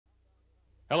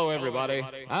Hello, everybody.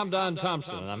 I'm Don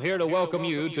Thompson, and I'm here to welcome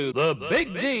you to the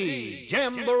Big D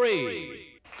Jamboree.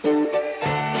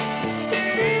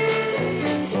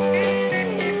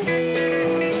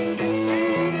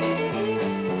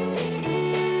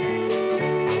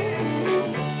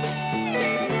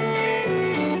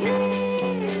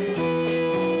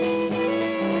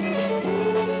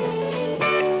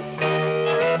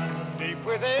 Deep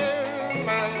within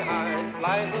my heart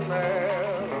lies a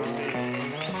melody,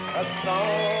 a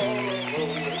song of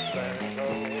old and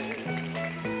old,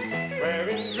 where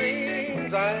in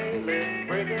dreams I live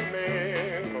with a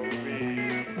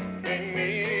memory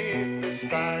beneath the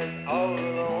stars all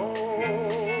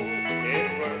alone.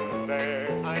 It was there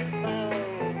I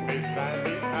found beside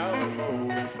the Alamo,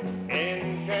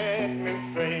 enchantment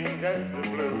strange as the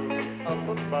blue up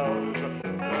above the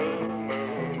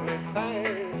moonlit night.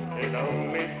 If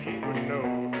only she would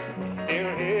know,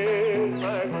 still hears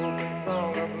my broken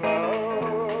song of love.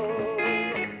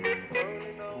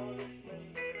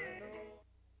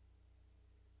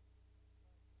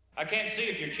 I can't see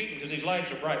if you're cheating because these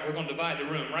lights are bright. We're going to divide the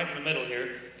room right in the middle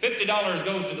here. $50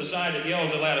 goes to the side that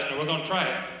yells at us, and we're going to try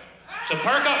it. So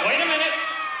perk up. Wait a minute.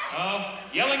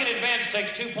 Yelling in advance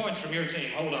takes 2 points from your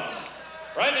team. Hold on.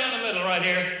 Right down the middle right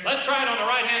here. Let's try it on the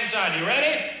right-hand side. You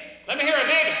ready? Let me hear a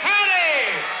big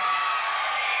howdy!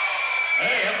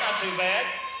 Hey, that's not too bad.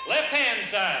 Left-hand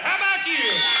side. How about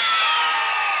you?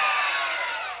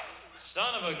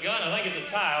 Son of a gun, I think it's a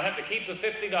tie. I'll have to keep the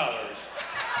 $50.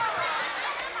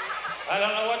 I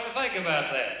don't know what to think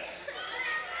about that.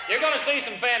 You're going to see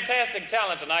some fantastic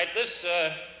talent tonight.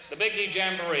 The Big D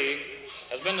Jamboree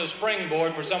has been the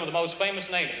springboard for some of the most famous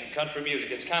names in country music.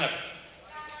 It's kind of,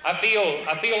 I feel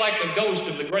like the ghost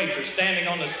of the greats are standing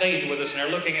on the stage with us, and they're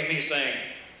looking at me saying,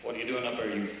 "What are you doing up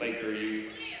there, you faker,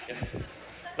 you?"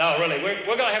 No, really, we're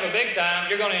going to have a big time.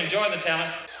 You're going to enjoy the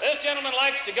talent. This gentleman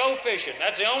likes to go fishing.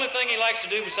 That's the only thing he likes to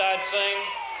do besides sing.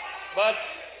 But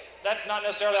that's not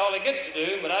necessarily all he gets to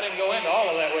do, but I didn't go into all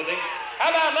of that with him.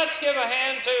 How about let's give a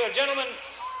hand to a gentleman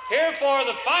here for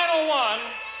the final one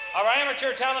of our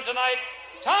amateur talent tonight,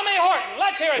 Tommy Horton.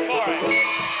 Let's hear it for him.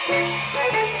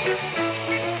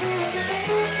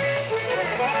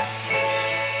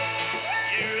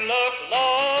 You look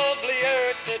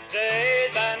lovelier today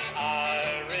than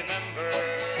I remember.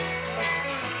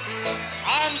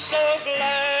 I'm so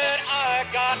glad I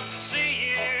got to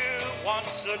see you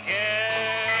once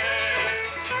again.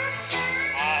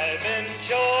 I've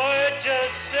enjoyed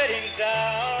just sitting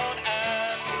down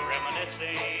and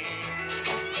reminiscing.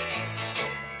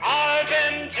 I've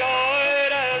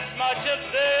enjoyed as much of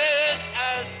this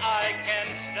as I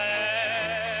can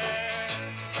stand.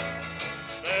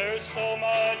 There's so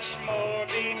much more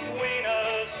between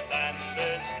us than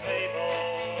this table.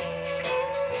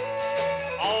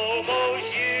 All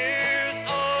those years,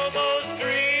 all those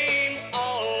dreams,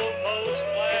 all those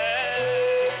plans.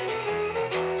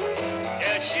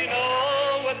 Yet you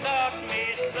know, without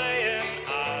me saying,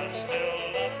 I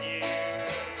still love you.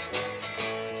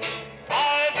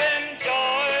 I've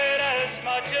enjoyed as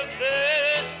much of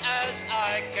this as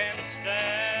I can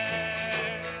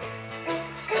stand.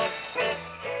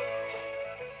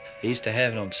 He used to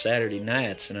have it on Saturday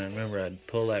nights, and I remember I'd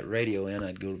pull that radio in,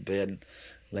 I'd go to bed and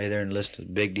lay there and listen to the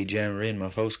Big D Jamboree, and my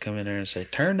folks come in there and say,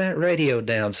 "Turn that radio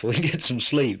down so we can get some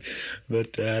sleep."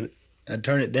 But I'd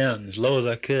turn it down as low as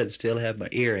I could and still have my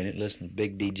ear in it, listen to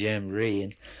Big D Jamboree,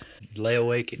 and lay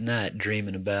awake at night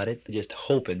dreaming about it, just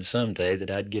hoping someday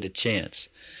that I'd get a chance.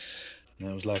 And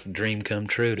that was like a dream come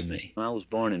true to me. I was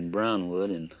born in Brownwood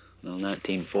in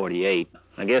 1948.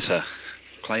 I guess I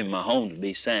claimed my home to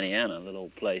be Santa Ana, a little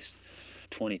old place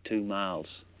 22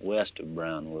 miles west of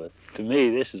Brownwood. To me,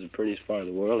 this is the prettiest part of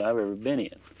the world I've ever been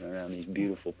in, around these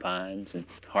beautiful pines and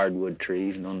hardwood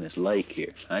trees and on this lake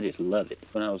here. I just love it.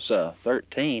 When I was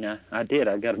 13, I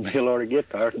got a mail order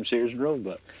guitar from Sears and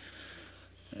Roebuck.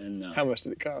 And How much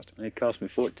did it cost? It cost me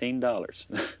 $14.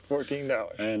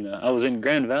 $14. And I was in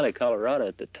Grand Valley, Colorado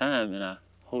at the time, and I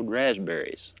hoed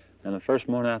raspberries. And the first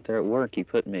morning out there at work, he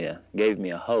gave me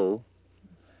a hoe,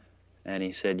 and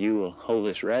he said, "You will hoe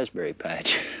this raspberry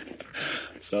patch."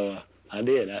 So I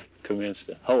did. I commenced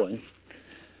hoeing,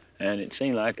 and it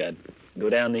seemed like I'd go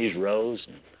down these rows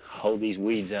and hoe these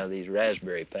weeds out of these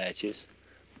raspberry patches,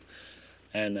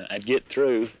 and I'd get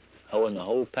through hoeing the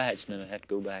whole patch, and then I'd have to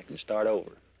go back and start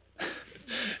over.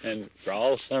 And for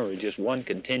all summer, just one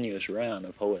continuous round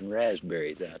of hoeing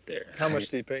raspberries out there. How much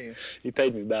did he pay you? He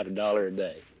paid me about $1 a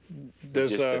day.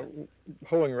 Does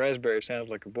hoeing raspberries sounds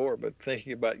like a bore, but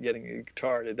thinking about getting a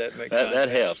guitar, did that make sense? That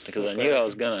helped, because I knew I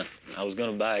was gonna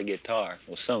buy a guitar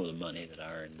with some of the money that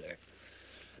I earned there,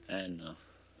 and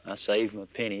I saved my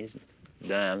pennies,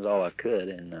 dimes, all I could,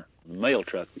 and the mail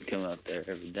truck would come out there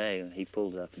every day, and he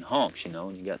pulled up and honks, you know,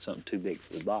 and you got something too big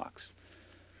for the box.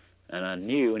 And I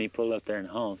knew when he pulled up there and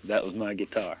honked, that was my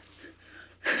guitar.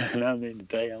 And I mean to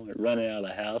tell you, I went running out of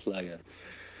the house like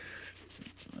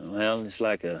it's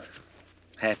like a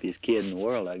happiest kid in the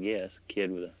world, I guess. A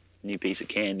kid with a new piece of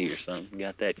candy or something,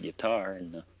 got that guitar,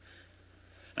 and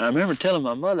I remember telling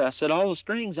my mother, I said, all the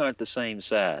strings aren't the same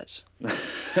size. And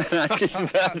I just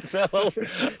about fell over.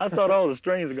 I thought all the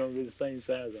strings were going to be the same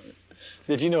size on it.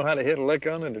 Did you know how to hit a lick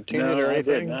on it or tune it or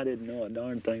anything? No, I didn't know a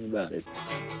darn thing about it.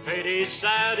 Payday's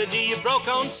Saturday, you broke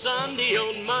on Sunday,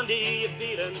 on Monday you're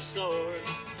feeling sore.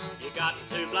 You got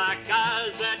two black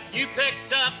eyes that you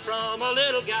picked up from a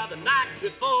little guy the night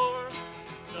before.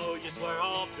 So you swear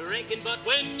off drinking, but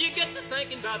when you get to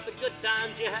thinking about the good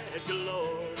times you had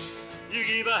galore, you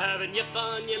keep a having your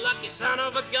fun, you lucky son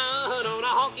of a gun, on a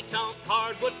honky-tonk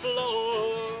hardwood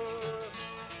floor.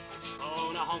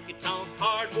 On a honky-tonk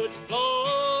hardwood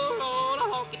floor, on a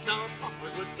honky-tonk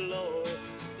hardwood floor.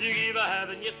 You keep a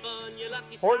having your fun, you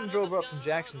lucky son Horton of drove a up from gun.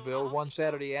 Jacksonville one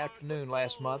Saturday afternoon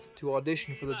last month to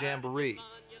audition for the Jamboree.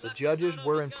 The judges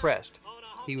were impressed.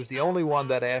 He was the only one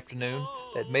that afternoon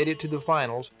that made it to the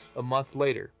finals a month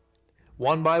later.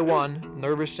 One by one,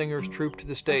 nervous singers trooped to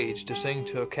the stage to sing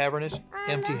to a cavernous,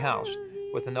 empty house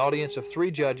with an audience of 3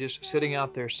 judges sitting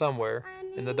out there somewhere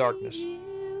in the darkness.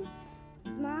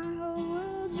 My whole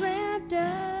world's wrapped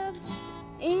up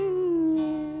in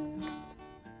you.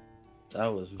 I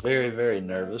was very, very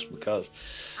nervous because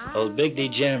the Big D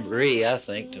Jamboree, I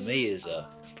think, to me, is a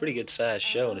pretty good sized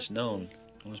show, and it's known.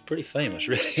 It was pretty famous,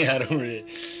 really. I don't really.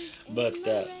 But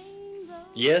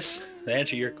yes, to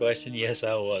answer your question, yes,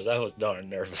 I was. I was darn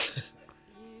nervous.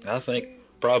 I think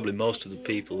probably most of the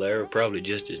people there were probably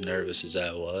just as nervous as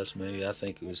I was. Maybe I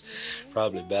think it was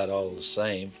probably about all the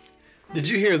same. Did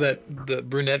you hear that the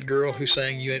brunette girl who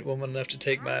sang "You Ain't Woman Enough to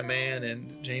Take My Man"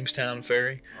 in Jamestown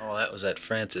Ferry? Oh, that was that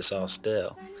Frances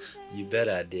Austell. You bet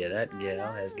I did. That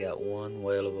gal has got one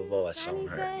whale of a voice on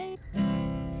her.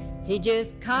 He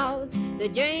just caught the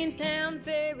Jamestown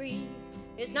Ferry.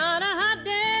 It's not a hot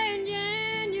day in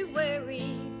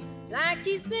January, like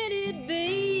he said it'd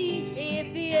be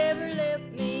if he ever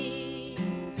left me.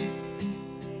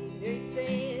 Later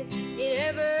said he'd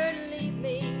ever leave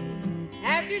me,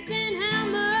 after saying how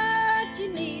much he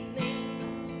needs me.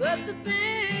 But the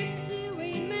fact still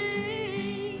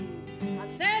remains,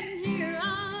 I'm sitting here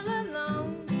all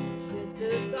alone. Just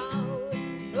the thought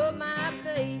of my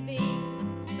baby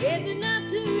is enough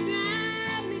to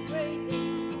drive me crazy.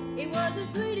 He was the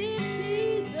sweetest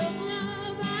piece of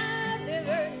love I've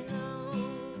ever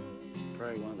known.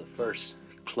 Probably one of the first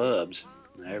clubs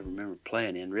I ever remember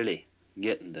playing in, really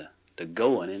getting to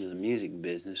going into the music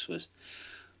business, was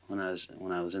when I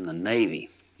was in the Navy.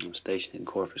 I was stationed in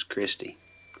Corpus Christi.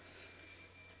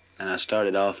 And I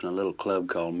started off in a little club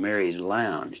called Mary's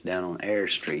Lounge down on Air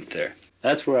Street there.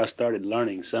 That's where I started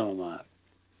learning some of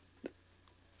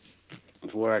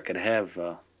where I could have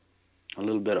a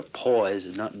little bit of poise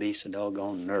and not be so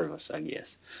doggone nervous, I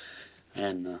guess.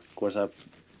 And of course, I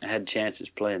had chances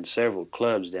playing several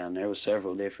clubs down there with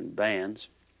several different bands.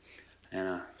 And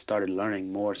I started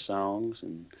learning more songs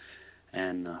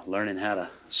and learning how to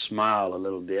smile a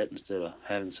little bit instead of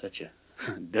having such a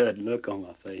dud look on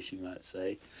my face, you might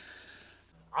say.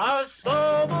 I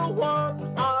saw the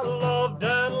one I loved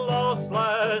and lost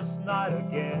last night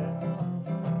again.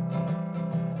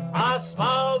 I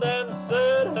smiled and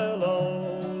said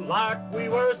hello like we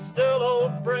were still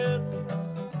old friends.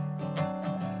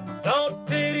 Don't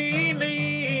pity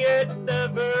me, it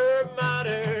never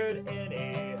mattered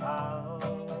anyhow.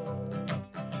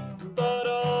 But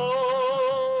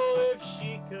oh, if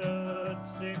she could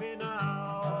see me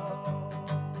now,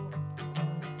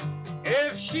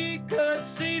 if she could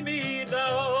see me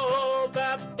now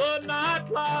that the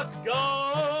nightlife's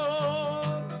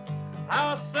gone,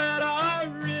 how sad I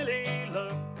really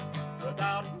look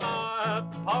without my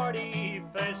party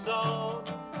face on.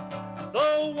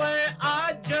 The way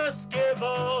I just give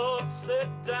up, sit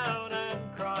down and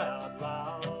cry out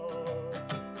loud.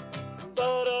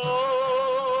 But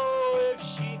oh, if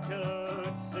she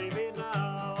could see me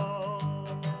now.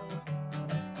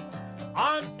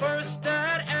 I'm first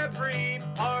at every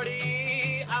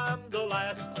party, I'm the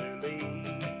last to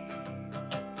leave.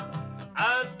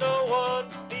 And no one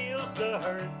feels the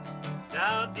hurt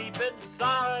down deep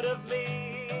inside of me.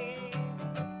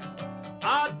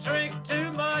 I drink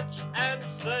too much and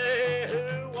say,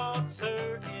 who wants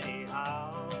her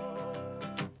anyhow?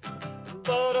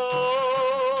 But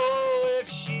oh, if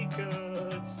she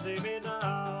could see me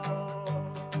now,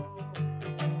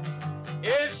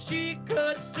 if she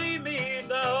could see me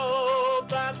now,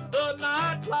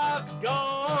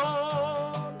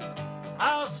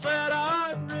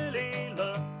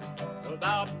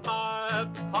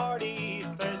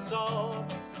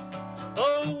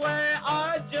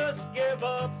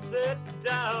 sit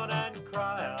down and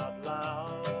cry out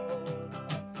loud.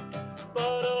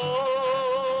 But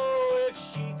oh, if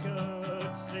she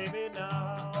could see me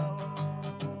now.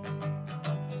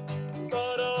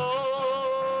 But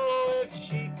oh, if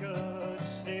she could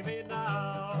see me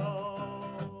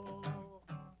now.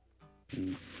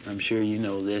 I'm sure you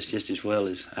know this just as well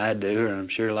as I do, and I'm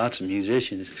sure lots of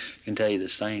musicians can tell you the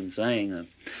same thing.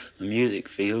 The music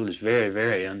field is very,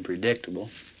 very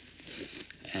unpredictable.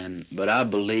 But I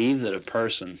believe that a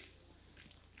person,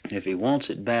 if he wants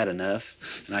it bad enough,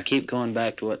 and I keep going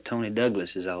back to what Tony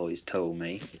Douglas has always told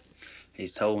me.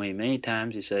 He's told me many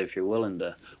times, he said, if you're willing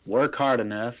to work hard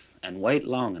enough and wait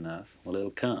long enough, well,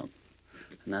 it'll come.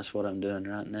 And that's what I'm doing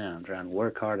right now. I'm trying to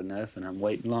work hard enough, and I'm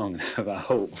waiting long enough, I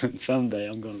hope. And someday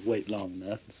I'm going to wait long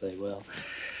enough and say, well,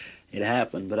 it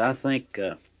happened. But I think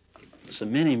so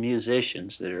many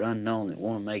musicians that are unknown that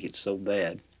want to make it so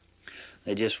bad,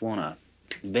 they just want a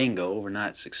bingo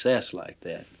overnight success like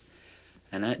that.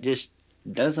 And that just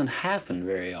doesn't happen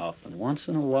very often. Once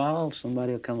in a while,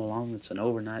 somebody will come along that's an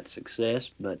overnight success,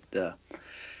 but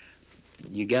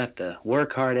you got to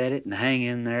work hard at it and hang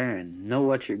in there and know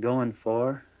what you're going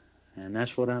for, and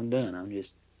that's what I'm doing. I'm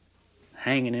just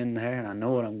hanging in there, and I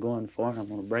know what I'm going for, and I'm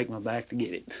going to break my back to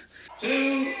get it.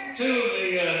 Two of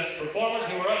the performers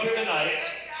who were up here tonight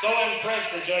so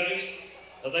impressed the judges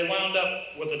that they wound up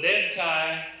with a dead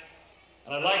tie,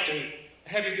 and I'd like to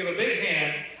have you give a big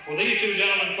hand for these two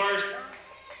gentlemen first,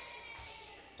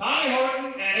 Tommy Horton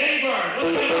and Eddie Byrne.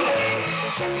 Let's get it.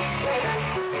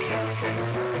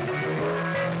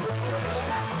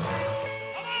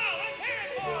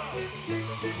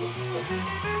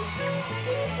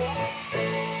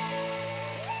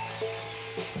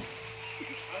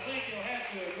 I think you'll have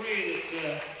to agree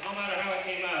that no matter how it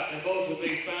came out, they both would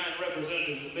be fine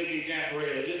representatives of the Big D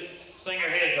Jamboree. They just sing their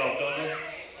heads off, don't they?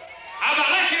 How about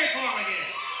let's hear it for them again?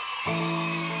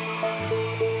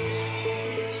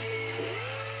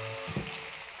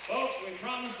 Folks, we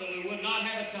promised that we would not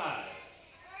have a tie.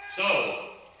 So,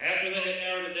 after they had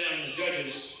narrowed it down, the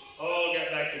judges all got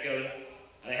back together,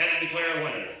 and they had to declare a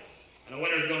winner. And the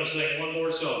winner's going to sing one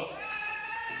more song.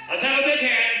 Let's have a big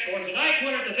hand for tonight's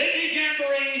winner of the Big D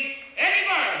Jamboree, Eddie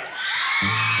Byrne.